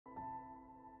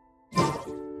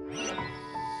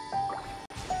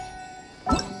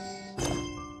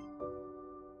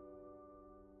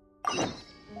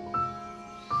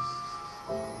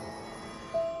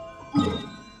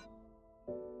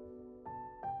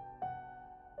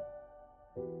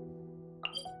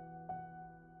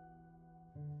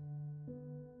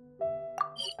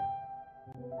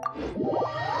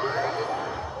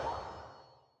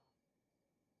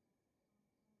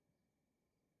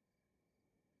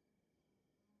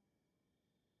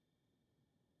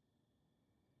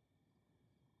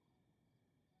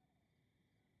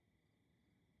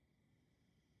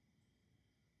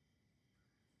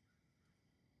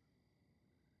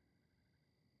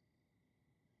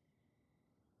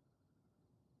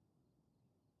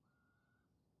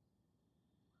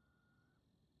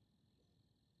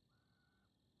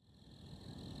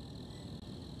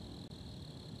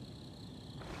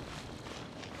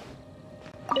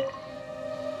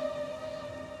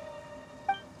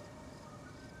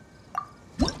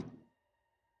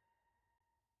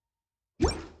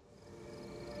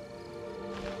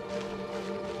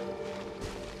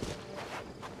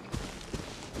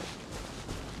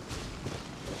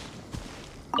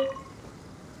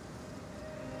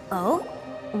Oh?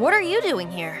 What are you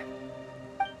doing here?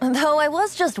 Though I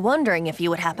was just wondering if you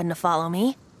would happen to follow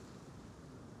me.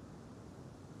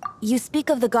 You speak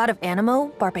of the god of Animo,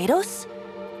 Barbados?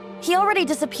 He already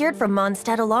disappeared from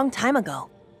Mondstadt a long time ago.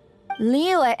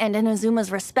 Liyue and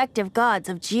Inazuma's respective gods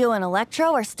of Geo and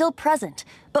Electro are still present,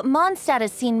 but Mondstadt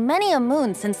has seen many a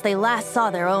moon since they last saw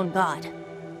their own god.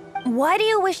 Why do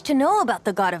you wish to know about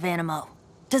the god of Animo?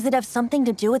 Does it have something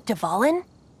to do with Dvalin?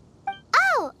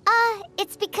 Oh,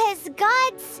 it's because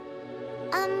gods...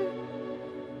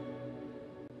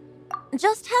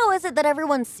 Just how is it that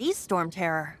everyone sees Storm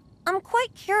Terror? I'm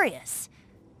quite curious.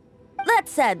 That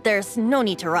said, there's no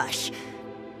need to rush.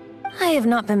 I have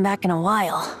not been back in a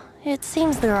while. It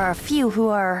seems there are a few who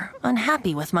are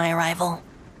unhappy with my arrival.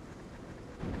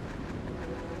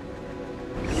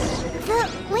 The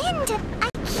wind! I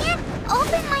can't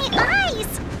open my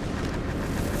eyes!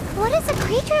 What is a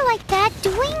creature like that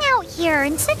doing out here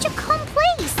in such a calm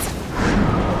place?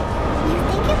 You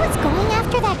think it was going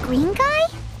after that green guy?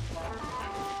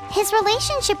 His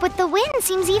relationship with the wind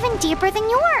seems even deeper than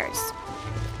yours.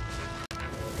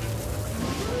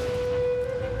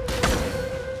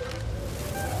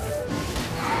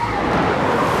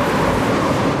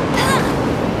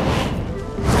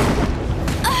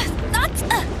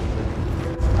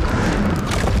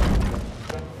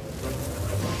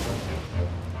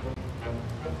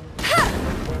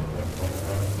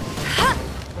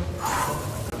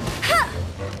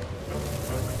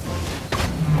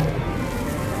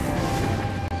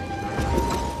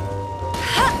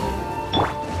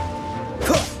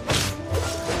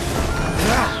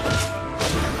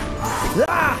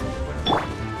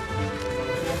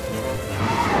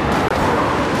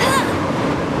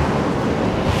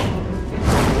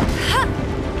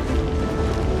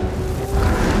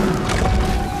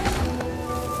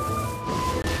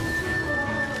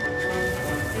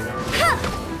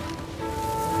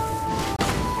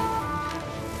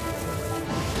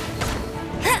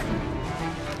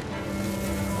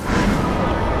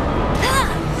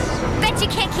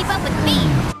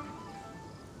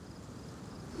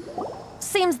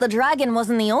 Seems the dragon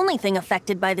wasn't the only thing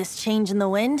affected by this change in the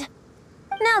wind.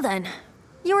 Now then,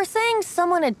 you were saying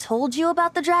someone had told you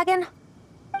about the dragon?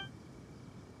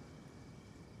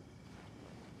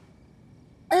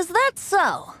 Is that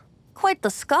so? Quite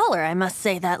the scholar, I must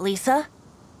say that, Lisa.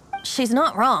 She's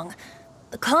not wrong.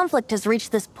 The conflict has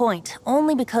reached this point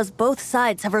only because both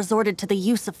sides have resorted to the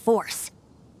use of force.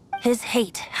 His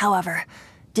hate, however,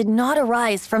 did not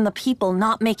arise from the people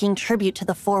not making tribute to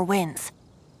the Four Winds.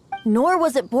 Nor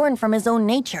was it born from his own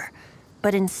nature,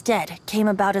 but instead came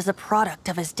about as a product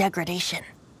of his degradation.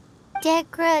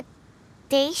 Degradation?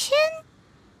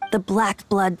 The black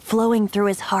blood flowing through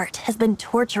his heart has been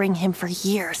torturing him for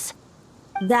years.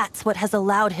 That's what has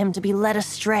allowed him to be led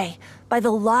astray by the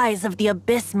lies of the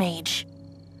Abyss Mage.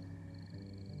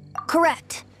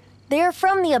 Correct. They are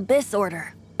from the Abyss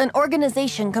Order, an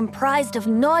organization comprised of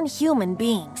non-human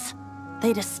beings.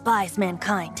 They despise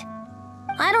mankind.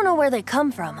 I don't know where they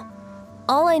come from.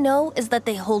 All I know is that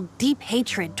they hold deep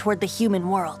hatred toward the human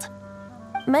world.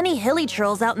 Many hilly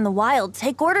trolls out in the wild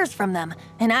take orders from them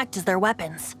and act as their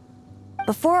weapons.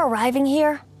 Before arriving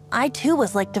here, I too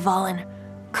was like Dvalin,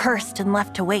 cursed and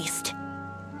left to waste.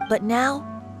 But now,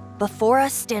 before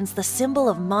us stands the symbol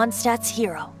of Mondstadt's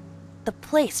hero, the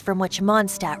place from which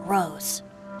Mondstadt rose.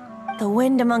 The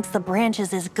wind amongst the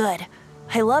branches is good.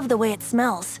 I love the way it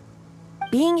smells.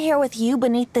 Being here with you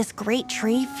beneath this great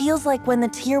tree feels like when the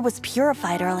tear was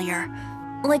purified earlier.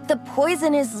 Like the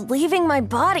poison is leaving my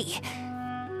body.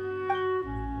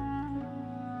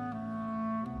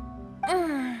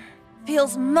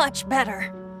 Feels much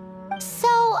better. So,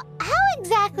 how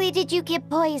exactly did you get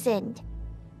poisoned?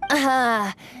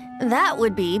 That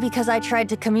would be because I tried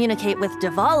to communicate with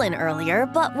Dvalin earlier,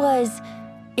 but was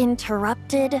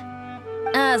interrupted.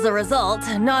 As a result,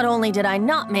 not only did I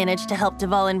not manage to help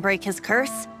Dvalin break his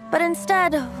curse, but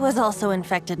instead was also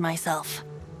infected myself.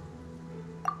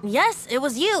 Yes, it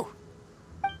was you.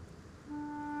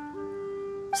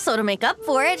 So to make up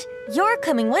for it, you're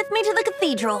coming with me to the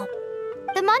cathedral.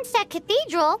 The Mondstadt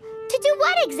Cathedral? To do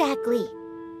what exactly?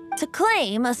 To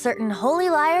claim a certain holy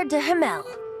lyre de Himmel.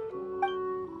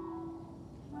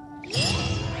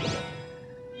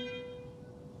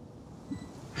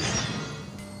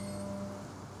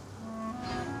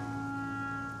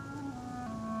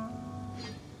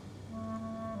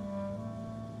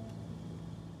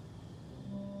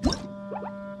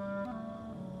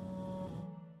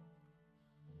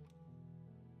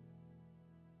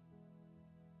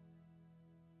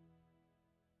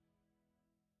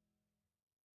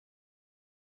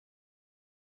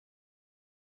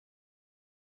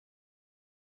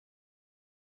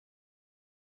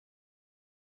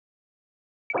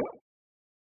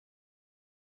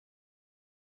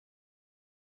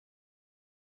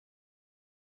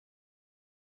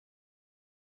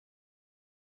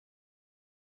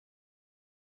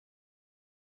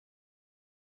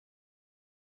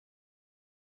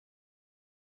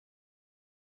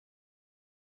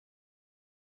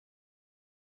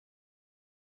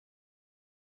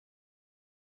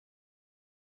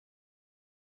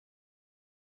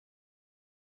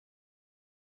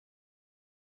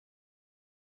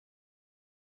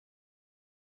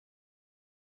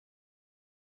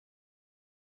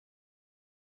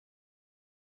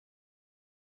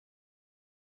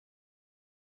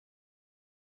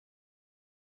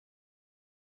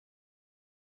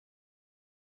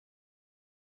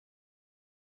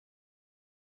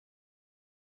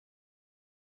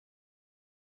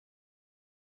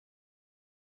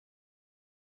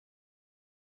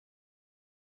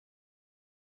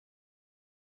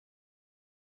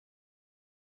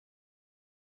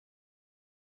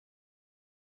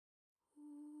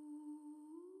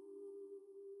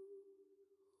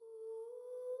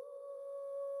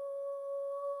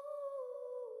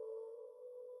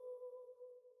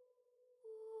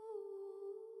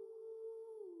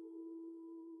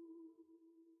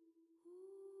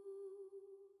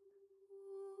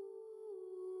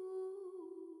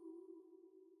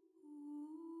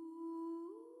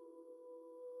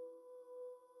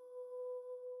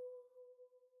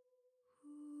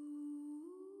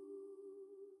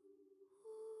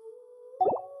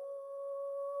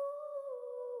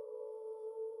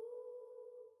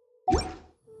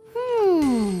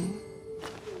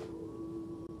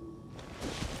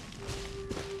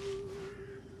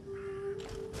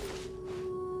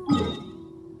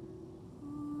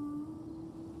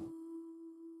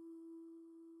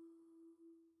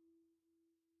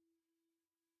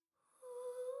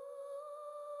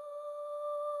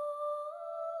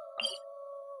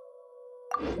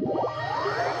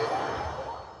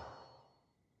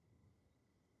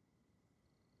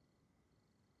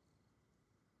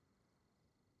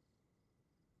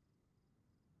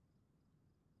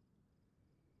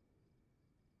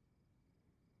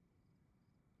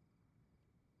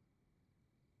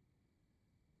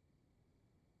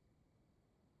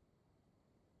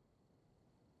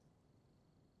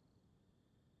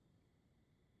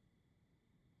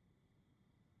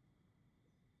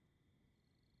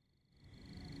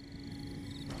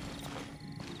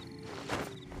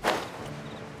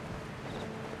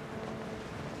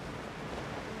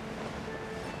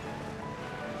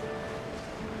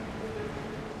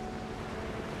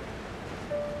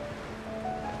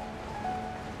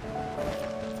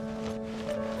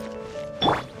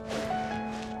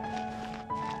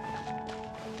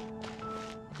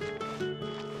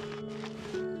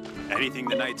 Anything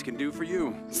the Knights can do for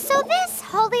you? So this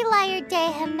Holy Lyre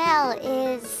de Himmel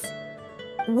is...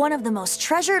 One of the most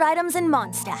treasured items in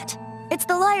Mondstadt. It's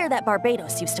the lyre that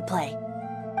Barbados used to play.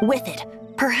 With it,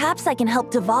 perhaps I can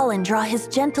help Dvalin draw his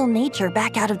gentle nature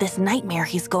back out of this nightmare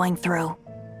he's going through.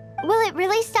 Will it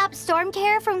really stop Storm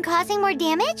Terror from causing more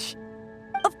damage?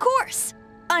 Of course!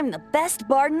 I'm the best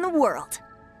bard in the world.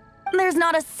 There's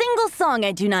not a single song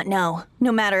I do not know,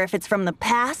 no matter if it's from the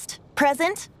past,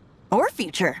 present, or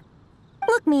future.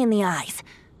 Look me in the eyes.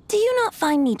 Do you not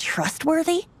find me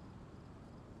trustworthy?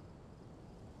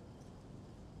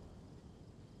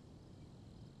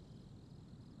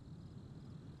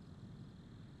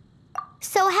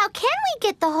 So how can we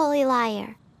get the Holy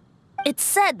Lyre? It's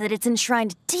said that it's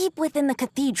enshrined deep within the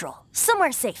cathedral,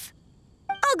 somewhere safe.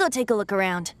 I'll go take a look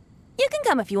around. You can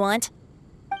come if you want.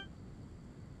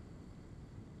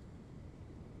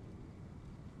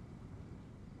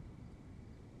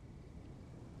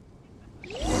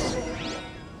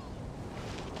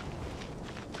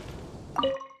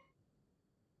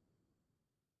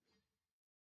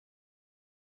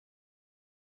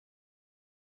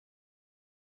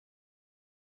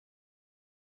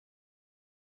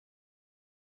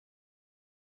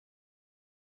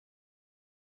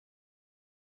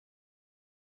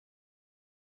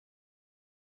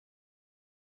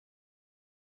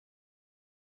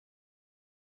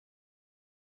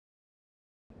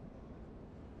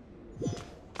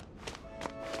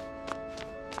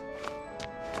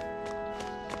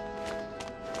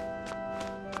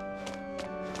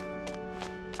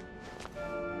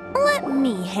 Let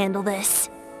me handle this.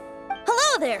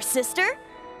 Hello there, sister!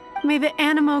 May the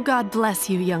Animo God bless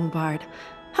you, young bard.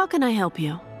 How can I help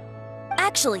you?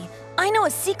 Actually, I know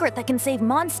a secret that can save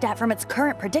Mondstadt from its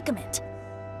current predicament.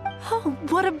 Oh,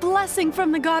 what a blessing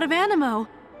from the god of Animo!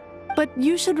 But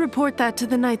you should report that to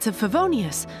the Knights of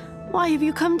Favonius. Why have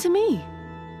you come to me?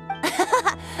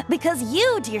 Because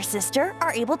you, dear sister,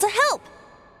 are able to help.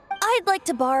 I'd like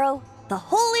to borrow the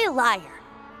Holy Lyre.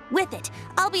 With it,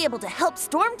 I'll be able to help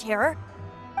Storm Terror.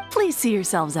 Please see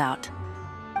yourselves out.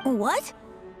 What?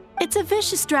 It's a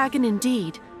vicious dragon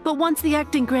indeed, but once the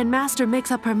acting Grand Master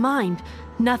makes up her mind,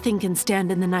 nothing can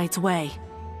stand in the Knight's way.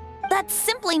 That's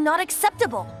simply not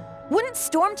acceptable. Wouldn't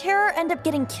Storm Terror end up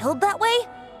getting killed that way?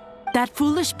 That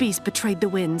foolish beast betrayed the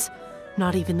winds.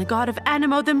 Not even the god of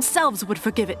Animo themselves would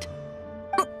forgive it.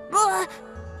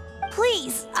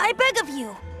 Please, I beg of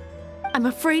you. I'm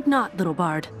afraid not, little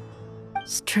bard.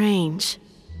 Strange.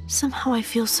 Somehow I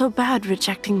feel so bad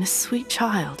rejecting this sweet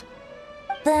child.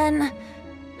 Then,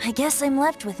 I guess I'm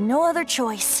left with no other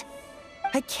choice.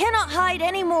 I cannot hide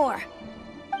anymore.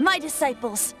 My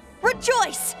disciples,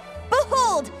 rejoice!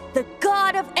 Behold, the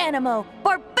god of Animo,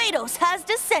 Barbados, has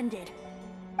descended.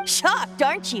 Shocked,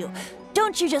 aren't you?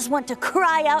 Don't you just want to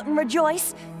cry out and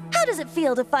rejoice? How does it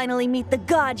feel to finally meet the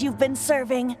god you've been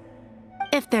serving?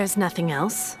 If there's nothing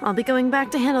else, I'll be going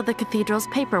back to handle the cathedral's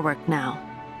paperwork now.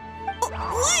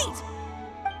 Wait!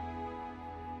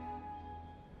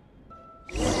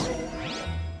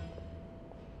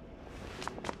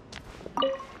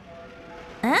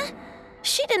 Huh?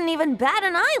 She didn't even bat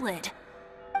an eyelid.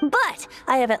 But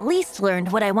I have at least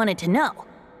learned what I wanted to know.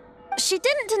 She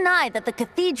didn't deny that the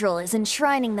cathedral is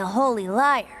enshrining the Holy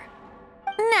Lyre.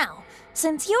 Now,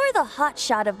 since you're the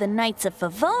hotshot of the Knights of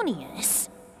Favonius,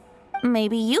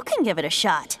 maybe you can give it a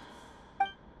shot.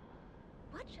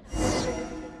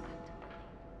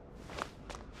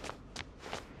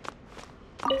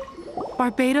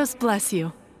 Barbados bless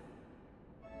you.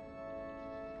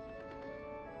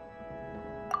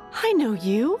 I know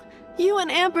you. You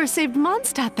and Amber saved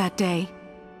Mondstadt that day.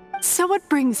 So what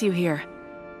brings you here?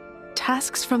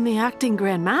 Tasks from the acting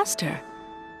Grand Master?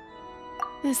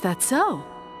 Is that so?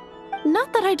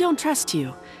 Not that I don't trust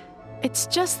you. It's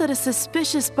just that a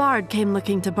suspicious bard came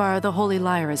looking to borrow the Holy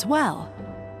Lyre as well.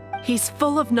 He's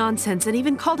full of nonsense and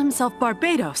even called himself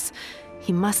Barbados.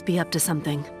 He must be up to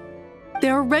something.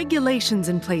 There are regulations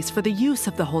in place for the use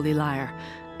of the Holy Lyre.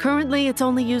 Currently, it's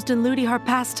only used in Ludi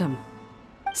Harpastum.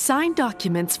 Signed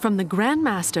documents from the Grand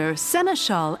Master,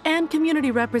 Seneschal, and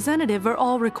Community Representative are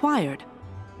all required.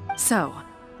 So,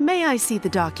 may I see the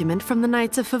document from the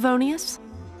Knights of Favonius?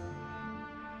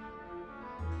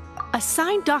 A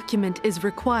signed document is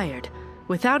required.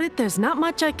 Without it, there's not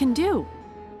much I can do.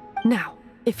 Now,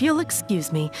 if you'll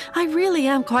excuse me, I really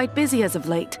am quite busy as of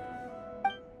late.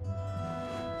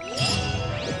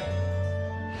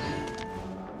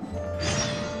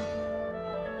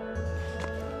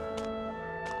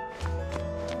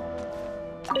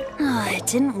 It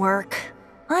didn't work.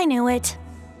 I knew it.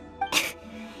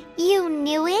 You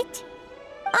knew it?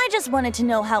 I just wanted to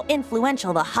know how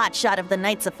influential the hotshot of the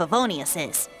Knights of Favonius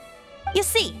is. You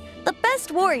see, the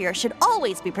best warrior should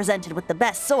always be presented with the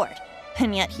best sword.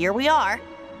 And yet here we are.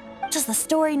 Does the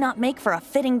story not make for a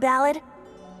fitting ballad?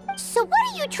 So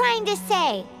what are you trying to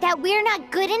say? That we're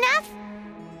not good enough?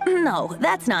 No,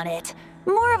 that's not it.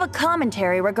 More of a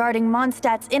commentary regarding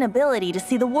Mondstadt's inability to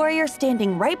see the warrior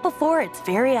standing right before its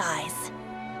very eyes.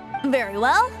 Very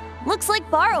well. Looks like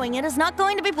borrowing it is not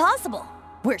going to be possible.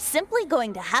 We're simply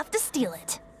going to have to steal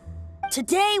it.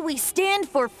 Today we stand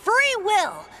for free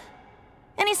will.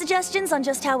 Any suggestions on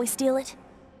just how we steal it?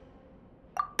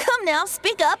 Come now,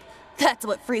 speak up. That's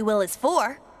what free will is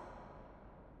for.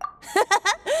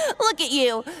 Look at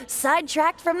you,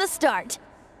 sidetracked from the start.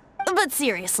 But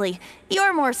seriously,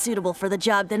 you're more suitable for the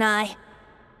job than I.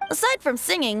 Aside from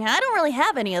singing, I don't really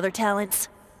have any other talents.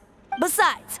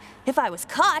 Besides, if I was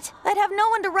caught, I'd have no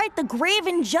one to right the grave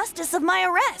injustice of my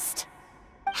arrest.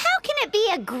 How can it be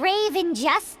a grave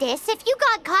injustice if you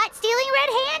got caught stealing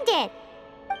red-handed?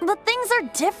 But things are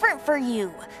different for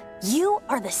you. You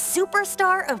are the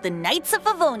superstar of the Knights of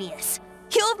Favonius.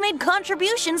 You have made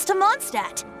contributions to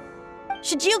Mondstadt.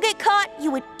 Should you get caught,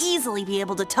 you would easily be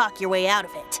able to talk your way out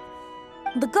of it.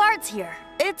 The guards here,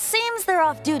 it seems they're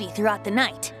off duty throughout the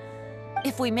night.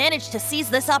 If we manage to seize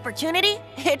this opportunity,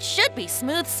 it should be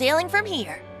smooth sailing from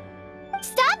here.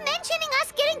 Stop mentioning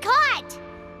us getting caught!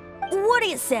 What do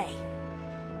you say?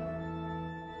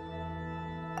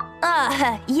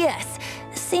 Yes.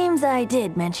 Seems I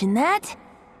did mention that.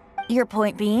 Your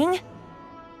point being?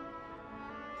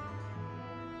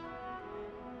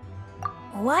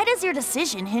 Why does your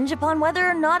decision hinge upon whether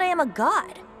or not I am a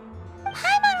god?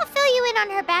 Paimon will fill you in on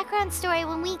her background story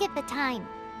when we get the time.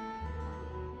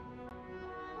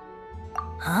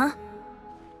 Huh?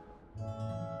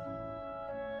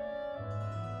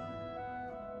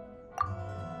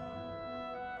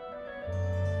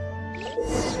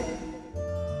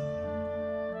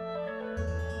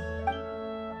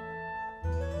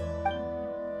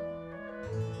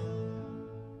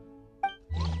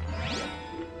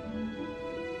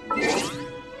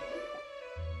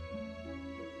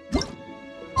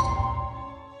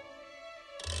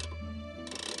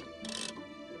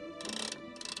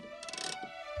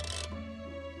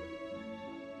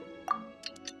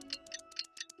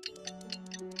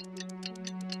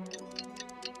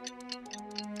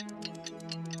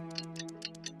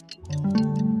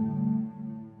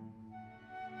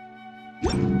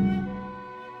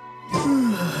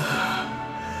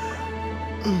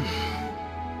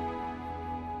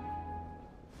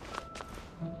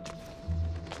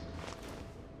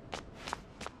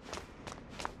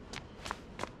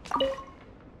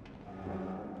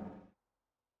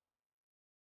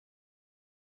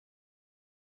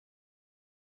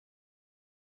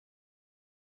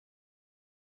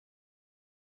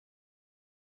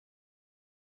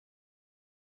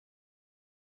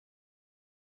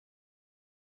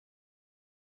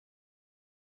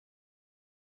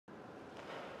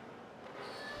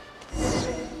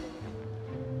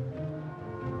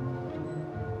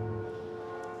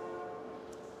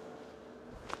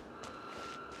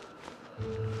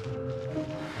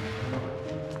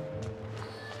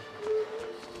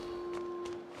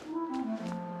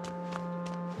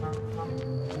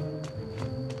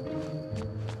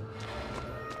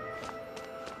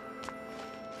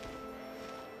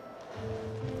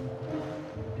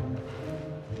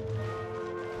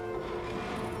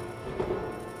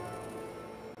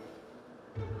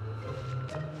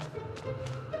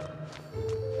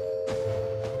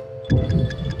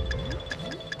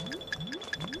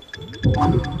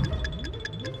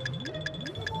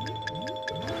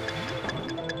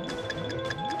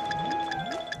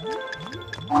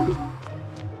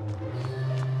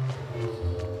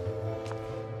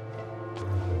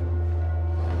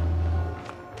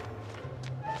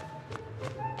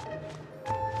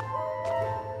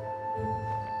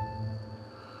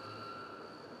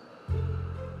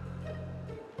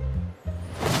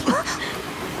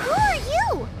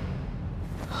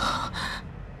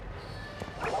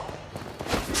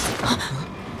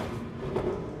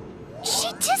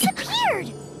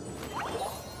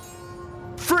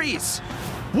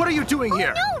 are you doing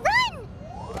here? No, run!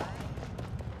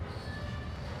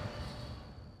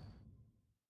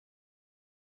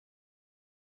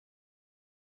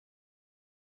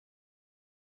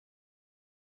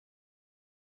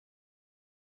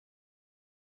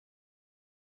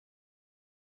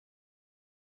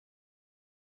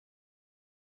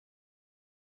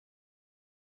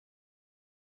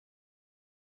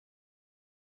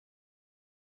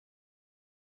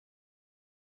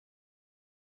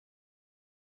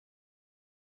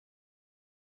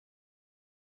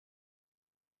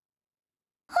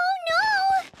 Oh no!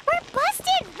 We're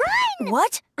busted! Run!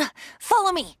 What?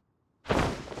 Follow me.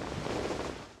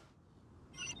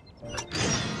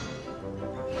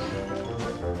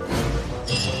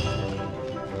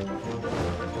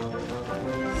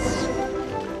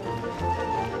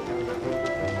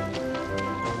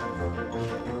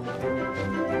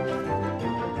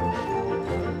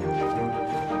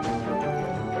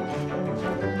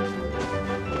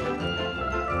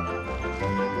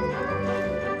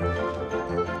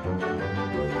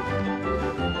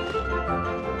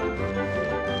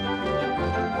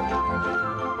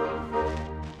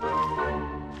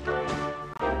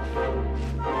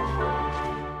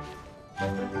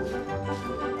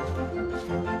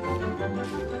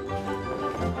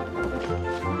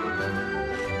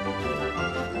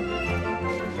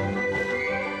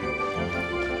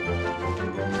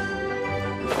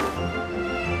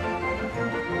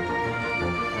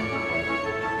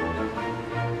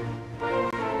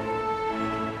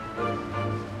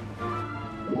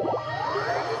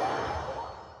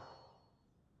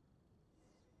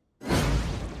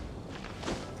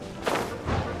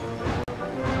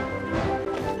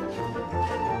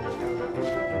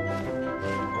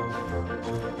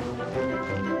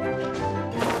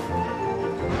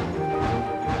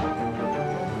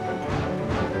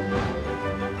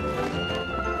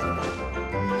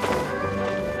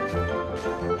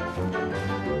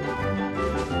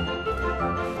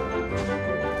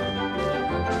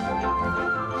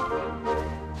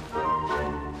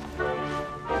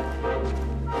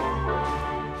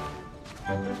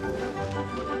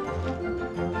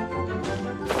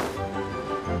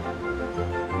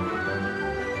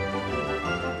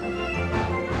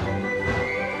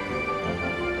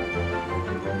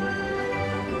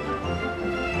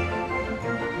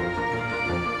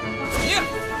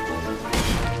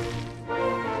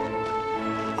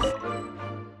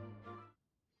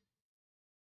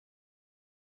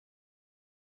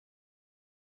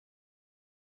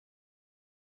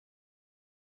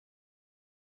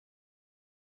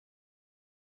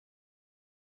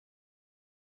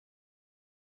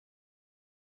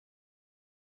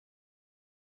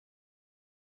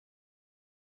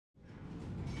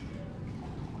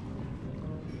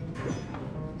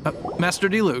 Master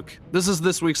Diluc, this is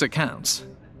this week's accounts.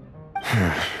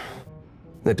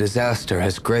 The disaster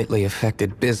has greatly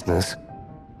affected business.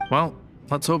 Well,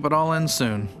 let's hope it all ends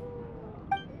soon.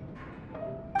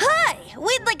 Hi!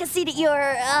 We'd like a seat at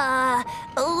your,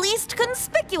 least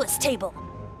conspicuous table.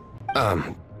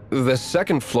 The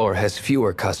second floor has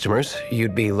fewer customers.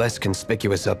 You'd be less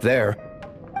conspicuous up there.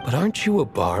 But aren't you a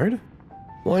bard?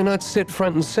 Why not sit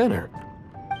front and center?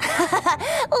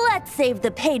 Let's save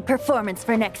the paid performance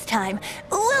for next time.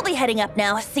 We'll be heading up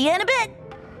now. See you in a bit.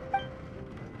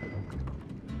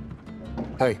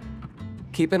 Hey,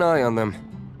 keep an eye on them.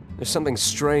 There's something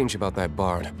strange about that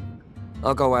bard.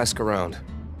 I'll go ask around.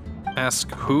 Ask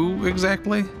who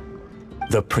exactly?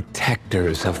 The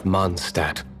protectors of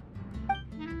Mondstadt.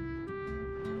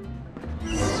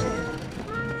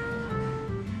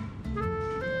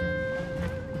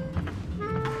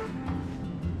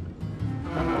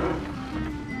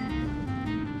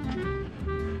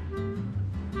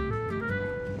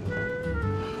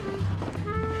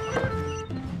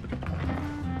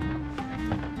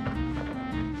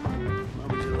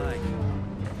 What would you like?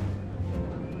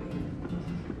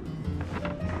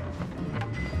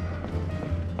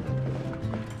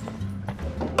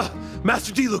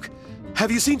 Master Diluc,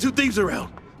 have you seen two thieves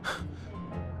around?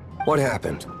 What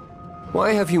happened?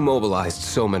 Why have you mobilized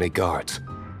so many guards?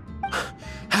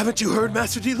 Haven't you heard,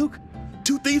 Master Diluc?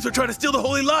 Two thieves are trying to steal the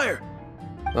Holy Lyre.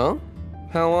 Huh?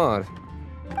 How odd.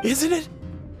 Isn't it?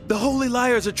 The Holy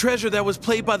Lyre is a treasure that was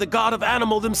played by the god of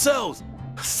animal themselves.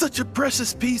 Such a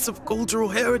precious piece of cultural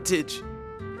heritage.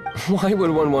 Why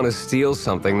would one want to steal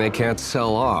something they can't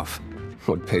sell off?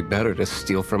 Would pay better to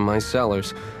steal from my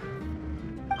sellers.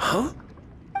 Huh?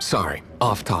 Sorry,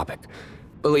 off topic.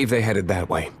 Believe they headed that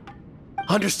way.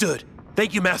 Understood.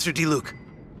 Thank you, Master Diluc.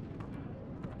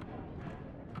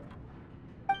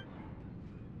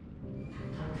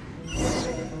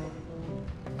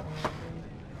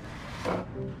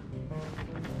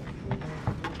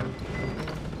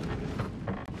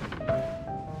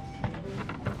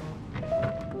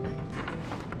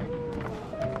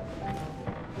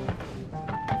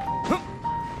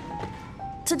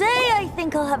 I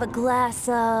think I'll have a glass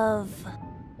of...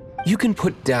 You can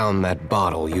put down that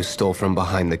bottle you stole from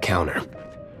behind the counter.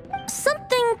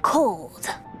 something cold.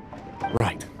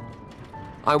 Right.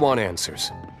 I want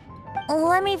answers.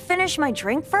 Let me finish my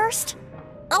drink first.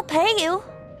 I'll pay you.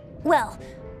 Well,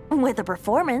 with a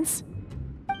performance.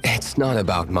 It's not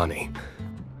about money.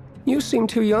 You seem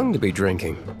too young to be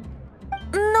drinking.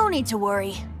 No need to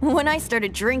worry. When I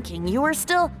started drinking, you were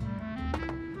still...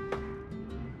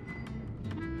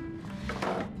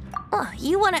 Oh,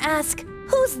 you want to ask,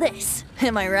 who's this?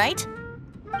 Am I right?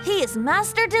 He is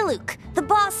Master Diluc, the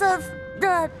boss of...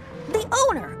 the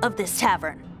owner of this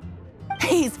tavern.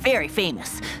 He's very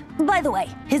famous. By the way,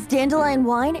 his dandelion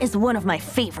wine is one of my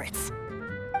favorites.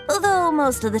 Although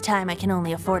most of the time I can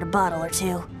only afford a bottle or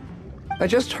two. I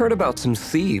just heard about some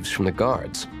thieves from the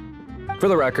guards. For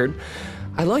the record,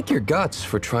 I like your guts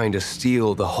for trying to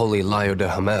steal the Holy Lyre de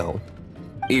Hamel.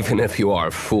 Even if you are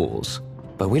fools.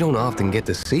 But we don't often get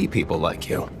to see people like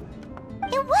you.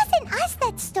 It wasn't us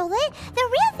that stole it. The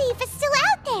real thief is still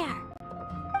out there.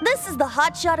 This is the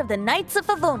hotshot of the Knights of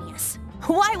Favonius.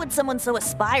 Why would someone so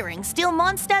aspiring steal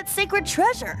Mondstadt's sacred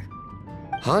treasure?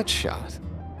 Hotshot?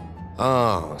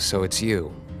 Oh, so it's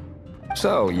you.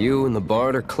 So, you and the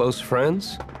Bard are close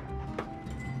friends?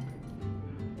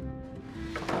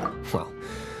 Well,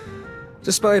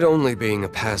 despite only being a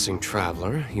passing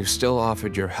traveler, you still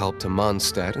offered your help to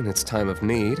Mondstadt in its time of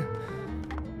need.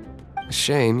 A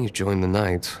shame you joined the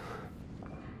Knights.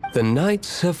 The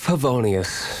Knights of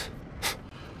Favonius.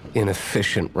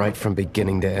 Inefficient right from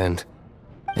beginning to end.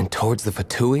 And towards the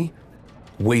Fatui,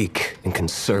 weak and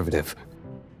conservative.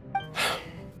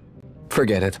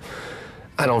 Forget it.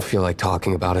 I don't feel like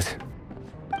talking about it.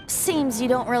 Seems you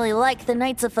don't really like the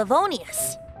Knights of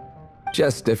Favonius.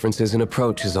 Just differences in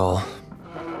approach is all.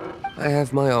 I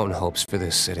have my own hopes for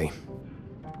this city.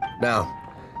 Now,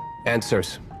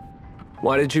 answers.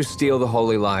 Why did you steal the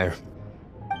Holy Lyre?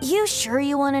 You sure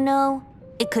you want to know?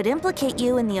 It could implicate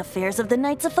you in the affairs of the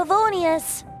Knights of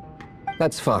Favonius.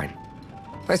 That's fine.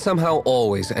 I somehow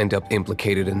always end up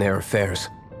implicated in their affairs.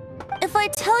 If I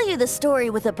tell you the story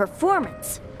with a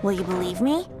performance, will you believe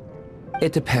me?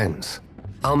 It depends.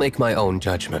 I'll make my own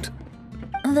judgment.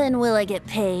 Then will I get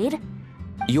paid?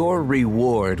 Your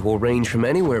reward will range from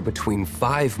anywhere between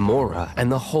 5 Mora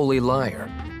and the Holy Lyre.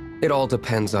 It all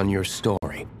depends on your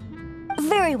story.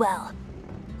 Very well.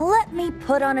 Let me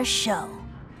put on a show.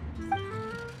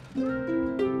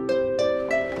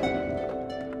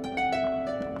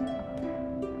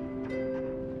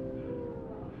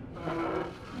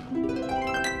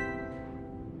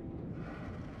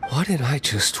 What did I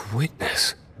just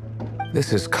witness?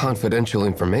 This is confidential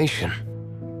information.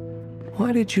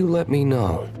 Why did you let me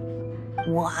know?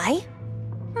 Why?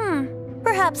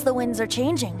 Perhaps the winds are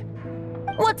changing.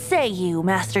 What say you,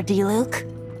 Master Diluc?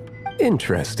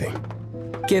 Interesting.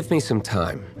 Give me some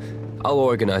time. I'll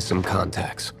organize some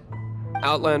contacts.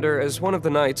 Outlander, as one of the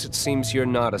knights, it seems you're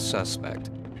not a suspect.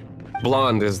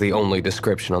 Blonde is the only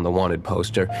description on the wanted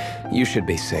poster. You should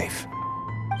be safe.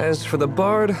 As for the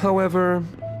Bard, however,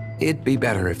 it'd be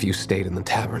better if you stayed in the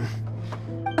tavern.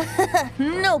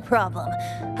 No problem.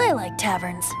 I like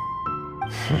taverns.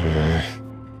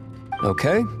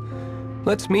 Okay.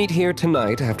 Let's meet here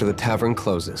tonight after the tavern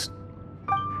closes.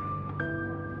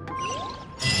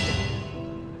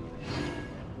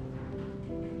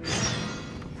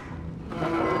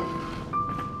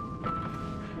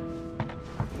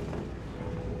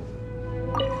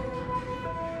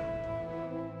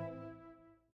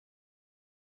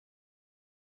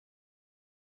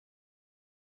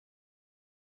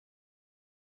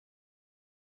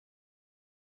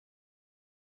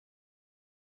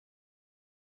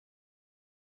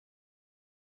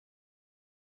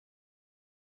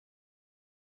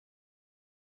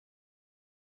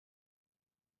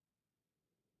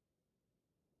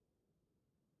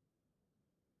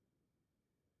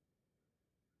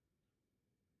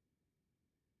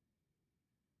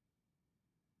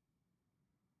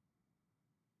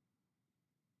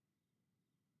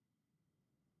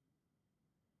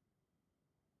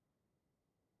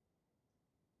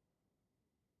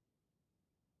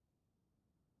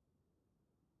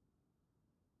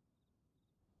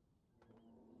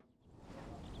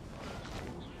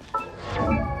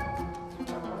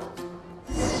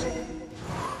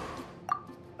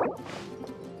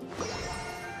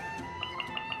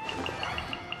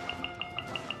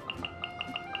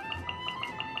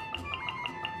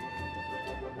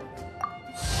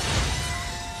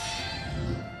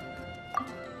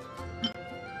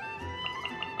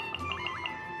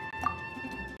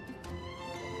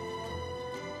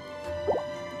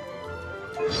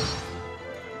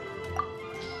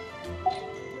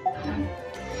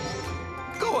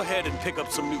 ahead and pick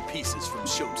up some new pieces from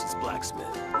Schultz's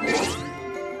blacksmith.